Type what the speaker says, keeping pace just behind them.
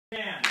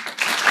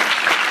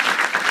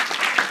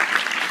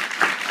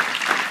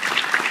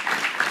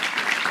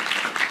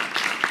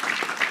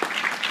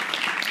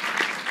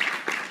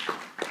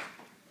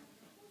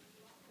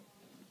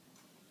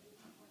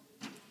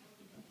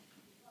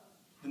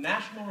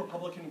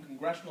Republican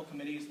congressional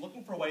committees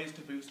looking for ways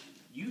to boost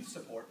youth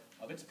support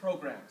of its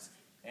programs.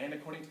 And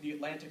according to The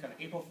Atlantic on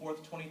April 4th,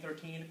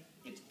 2013,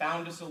 it's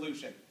found a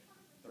solution.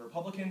 The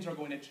Republicans are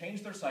going to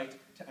change their site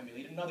to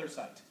emulate another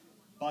site,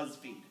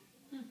 BuzzFeed.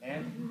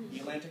 And The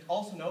Atlantic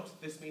also notes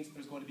this means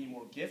there's going to be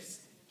more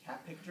GIFs,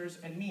 cat pictures,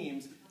 and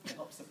memes to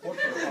help support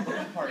the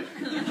Republican Party.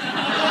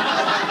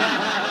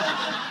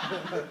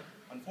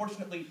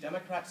 Unfortunately,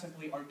 Democrats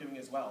simply aren't doing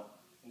as well.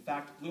 In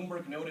fact,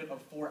 Bloomberg noted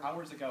 4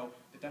 hours ago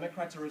that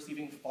Democrats are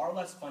receiving far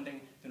less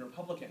funding than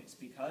Republicans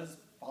because,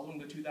 following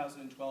the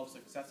 2012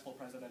 successful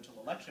presidential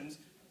elections,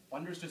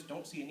 funders just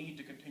don't see a need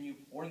to continue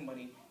pouring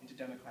money into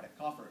Democratic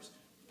coffers.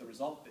 The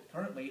result that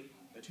currently,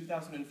 the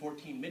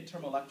 2014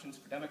 midterm elections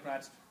for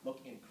Democrats look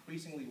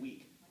increasingly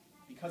weak.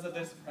 Because of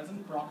this,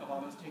 President Barack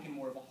Obama has taken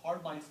more of a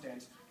hardline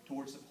stance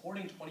towards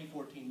supporting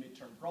 2014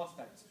 midterm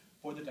prospects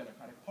for the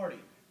Democratic Party.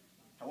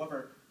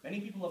 However,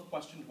 many people have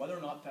questioned whether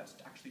or not that's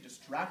actually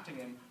distracting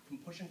him from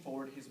pushing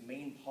forward his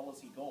main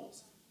policy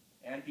goals.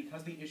 And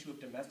because the issue of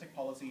domestic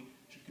policy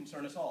should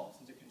concern us all,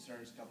 since it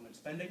concerns government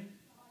spending,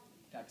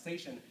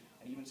 taxation,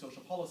 and even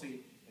social policy,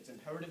 it's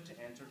imperative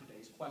to answer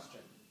today's question.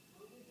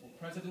 Will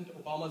President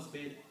Obama's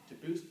bid to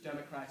boost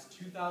Democrats'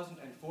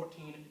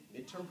 2014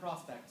 midterm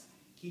prospects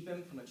keep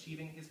him from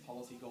achieving his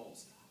policy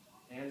goals?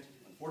 And,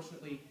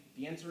 unfortunately,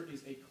 the answer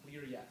is a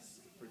clear yes,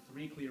 for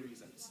 3 clear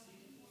reasons.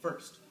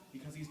 First,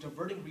 because he's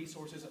diverting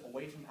resources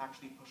away from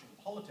actually pushing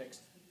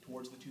politics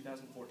towards the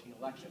 2014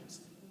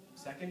 elections.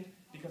 Second,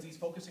 because he's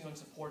focusing on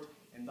support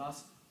and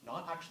thus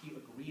not actually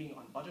agreeing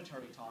on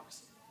budgetary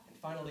talks. And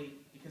finally,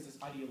 because his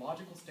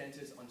ideological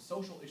stances on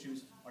social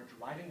issues are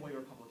driving away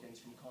Republicans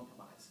from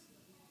compromise.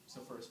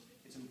 So first,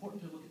 it's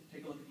important to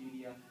take a look at the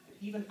idea that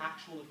even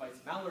actual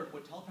advice Mallard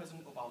would tell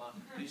President Obama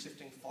that he's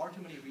shifting far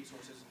too many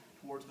resources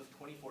towards the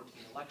 2014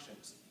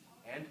 elections.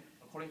 And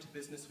according to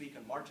Business Week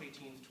on March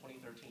 18th,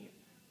 2013,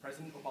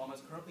 President Obama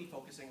is currently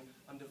focusing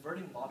on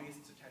diverting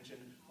lobbyists'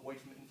 attention away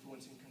from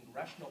influencing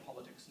congressional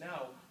politics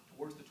now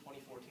towards the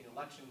 2014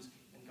 elections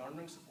and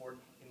garnering support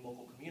in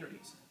local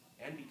communities.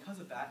 And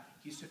because of that,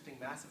 he's shifting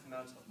massive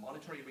amounts of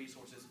monetary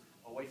resources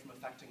away from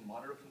affecting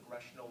moderate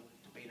congressional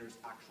debaters'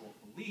 actual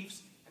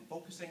beliefs and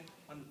focusing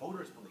on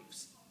voters'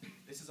 beliefs.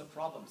 This is a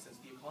problem since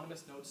The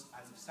Economist notes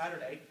as of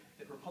Saturday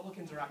that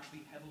Republicans are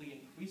actually heavily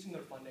increasing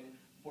their funding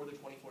for the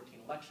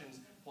 2014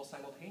 elections while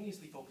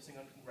simultaneously focusing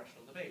on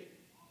congressional debate.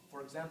 For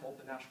example,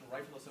 the National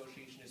Rifle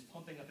Association is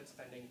pumping up its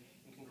spending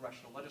in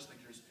congressional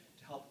legislatures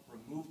to help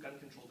remove gun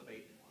control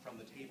debate from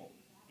the table.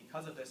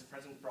 Because of this,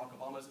 President Barack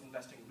Obama is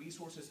investing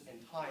resources and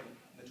time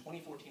in the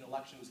 2014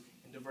 elections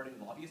in diverting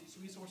lobbyists'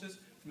 resources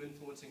from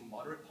influencing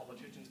moderate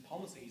politicians'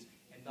 policies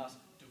and thus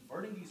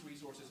diverting these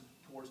resources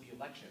towards the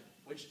election,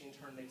 which in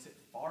turn makes it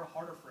far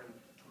harder for him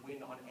to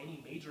win on any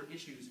major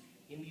issues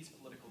in these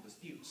political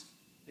disputes.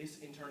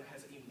 This in turn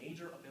has a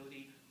major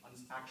ability on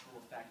its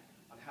actual effect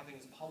on having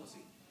his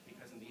policy,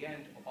 because in the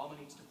end, Obama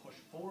needs to push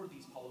forward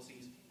these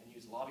policies and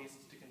use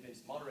lobbyists to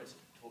convince moderates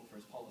to vote for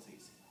his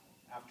policies.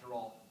 After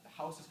all, the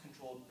House is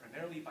controlled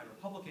primarily by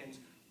Republicans,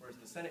 whereas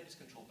the Senate is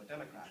controlled by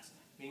Democrats,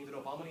 meaning that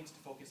Obama needs to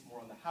focus more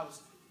on the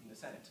House than the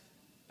Senate.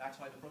 That's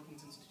why the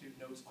Brookings Institute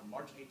notes on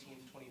March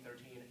 18th,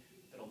 2013,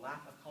 that a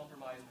lack of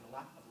compromise and a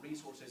lack of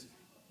resources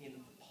in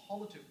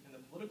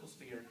the political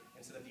sphere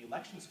instead of the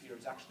election sphere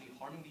is actually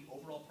harming the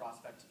overall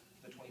prospects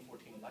for the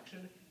 2014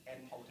 election and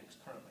politics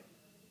currently.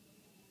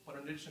 But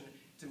in addition,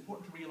 it's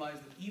important to realize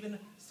that even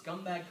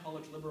scumbag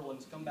college liberal and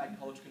scumbag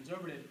college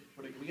conservative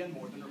would agree on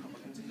more than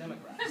Republicans and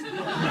Democrats.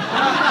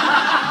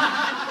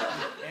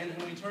 And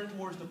when we turn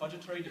towards the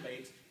budgetary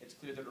debates, it's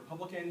clear that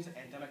Republicans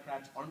and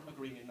Democrats aren't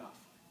agreeing enough.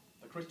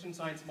 The Christian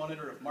Science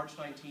Monitor of March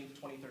 19th,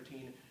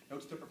 2013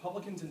 notes that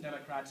Republicans and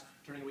Democrats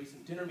during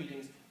recent dinner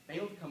meetings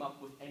failed to come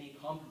up with any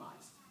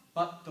compromise.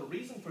 But the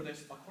reason for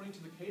this, according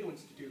to the Cato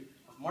Institute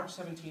of March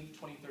 17th,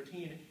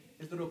 2013,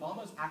 is that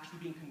Obama is actually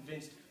being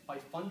convinced by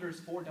funders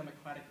for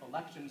Democratic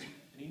elections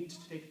that he needs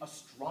to take a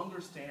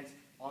stronger stance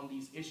on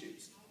these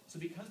issues. So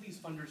because these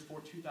funders for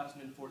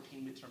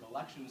 2014 midterm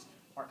elections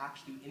are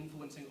actually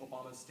influencing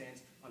Obama's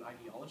stance on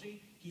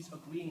ideology, he's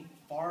agreeing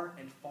far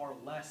and far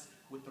less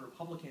with the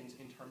Republicans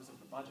in terms of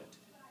the budget.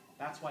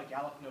 That's why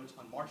Gallup notes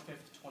on March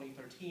 5th,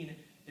 2013,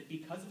 that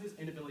because of his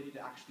inability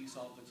to actually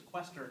solve the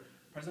sequester,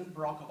 President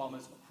Barack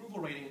Obama's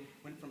approval rating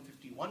went from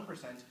 51%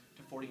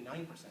 to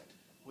 49%,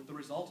 with the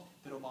result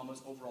that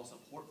Obama's overall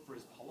support for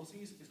his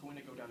policies is going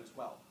to go down as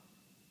well.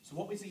 So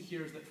what we see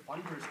here is that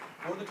funders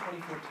for the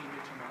 2014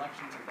 midterm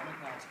elections and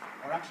Democrats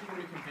are actually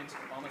going to convince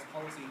Obama's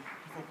policy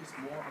to focus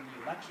more on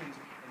the elections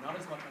and not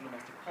as much on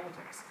domestic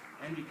politics.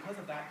 And because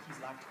of that, he's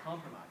lacked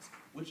compromise,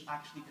 which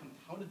actually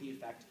compounded the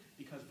effect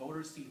because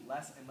voters see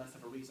less and less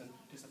of a reason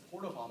to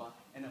support Obama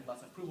and have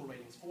less approval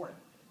ratings for him.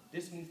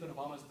 This means that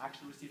Obama is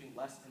actually receiving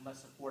less and less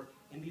support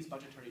in these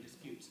budgetary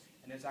disputes,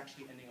 and is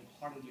actually ending up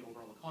harming the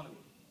overall economy.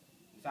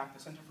 In fact,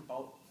 the Center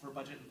for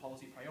Budget and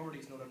Policy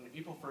Priorities noted on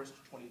April 1st,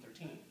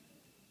 2013,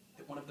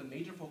 that one of the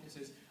major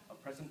focuses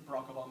of President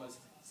Barack Obama's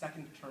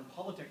second-term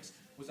politics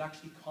was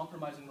actually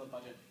compromising the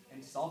budget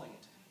and solving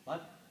it.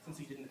 But since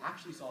he didn't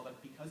actually solve it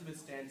because of his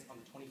stance on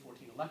the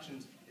 2014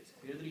 elections, it's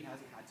clear that he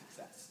hasn't had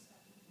success.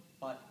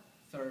 But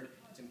third,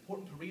 it's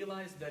important to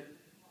realize that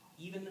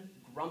even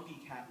Grumpy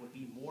Cat would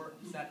be more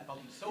upset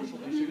about these social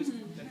issues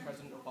than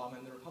President Obama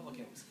and the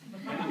Republicans.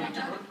 And when we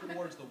turn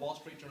towards the Wall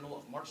Street Journal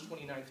of March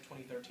 29th,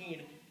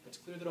 2013, it's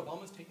clear that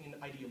Obama's taking an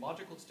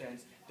ideological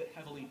stance that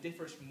heavily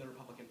differs from the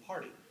Republican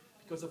Party,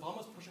 because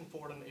Obama's pushing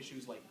forward on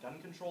issues like gun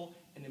control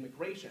and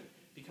immigration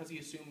because he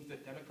assumes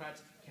that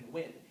Democrats can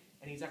win,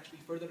 and he's actually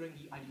furthering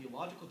the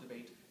ideological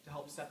debate to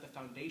help set the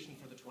foundation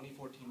for the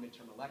 2014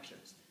 midterm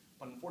elections.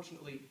 But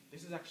unfortunately,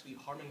 this is actually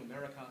harming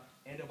America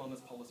and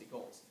Obama's policy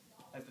goals.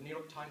 As the New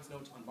York Times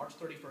notes on March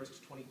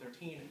 31st,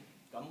 2013,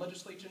 gun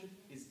legislation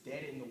is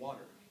dead in the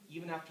water,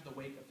 even after the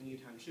wake of the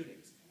Newtown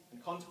shootings.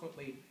 And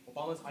consequently,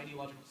 Obama's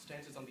ideological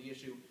stances on the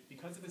issue,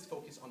 because of his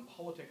focus on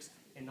politics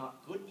and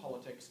not good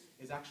politics,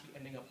 is actually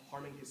ending up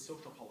harming his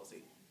social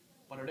policy.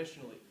 But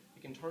additionally,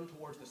 we can turn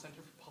towards the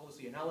Center for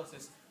Policy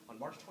Analysis on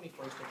March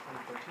 21st of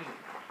 2013,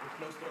 which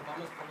notes that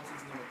Obama's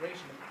policies in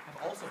immigration have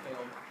also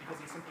failed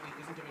because he simply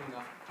isn't doing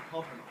enough to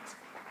compromise.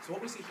 So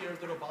what we see here is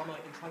that Obama,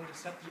 in trying to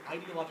set the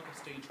ideological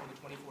stage for the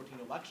 2014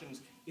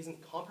 elections, isn't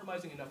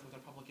compromising enough with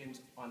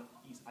Republicans on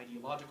these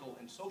ideological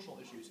and social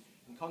issues,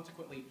 and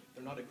consequently,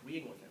 they're not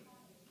agreeing with him.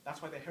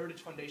 That's why the Heritage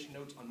Foundation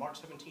notes on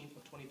March 17th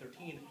of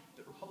 2013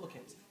 that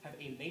Republicans have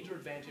a major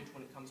advantage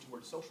when it comes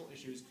towards social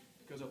issues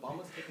because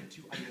Obama's taken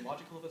too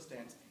ideological of a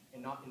stance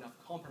and not enough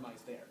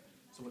compromise there.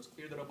 So it's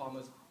clear that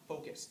Obama's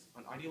focus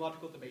on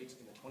ideological debates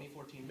in the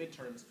 2014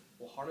 midterms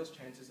will harm his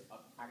chances of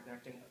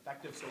enacting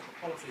effective social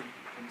policy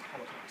in his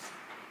politics.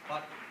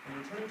 But when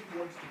returning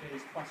towards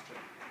today's question,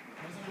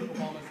 President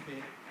Obama's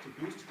bid to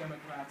boost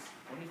Democrats'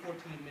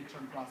 2014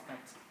 midterm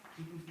prospects,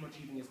 keep him from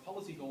achieving his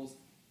policy goals,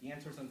 the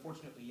answer is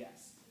unfortunately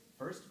yes.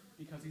 First,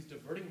 because he's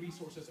diverting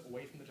resources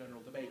away from the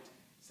general debate.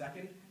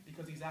 Second,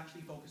 because he's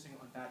actually focusing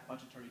on bad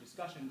budgetary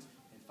discussions.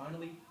 And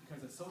finally,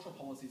 because his social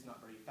policy is not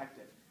very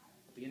effective.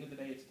 At the end of the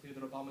day, it's clear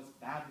that Obama's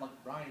bad luck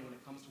Brian when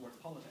it comes towards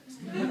politics.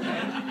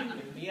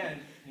 And in the end,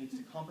 he needs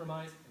to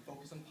compromise and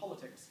focus on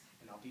politics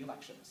and not the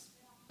elections.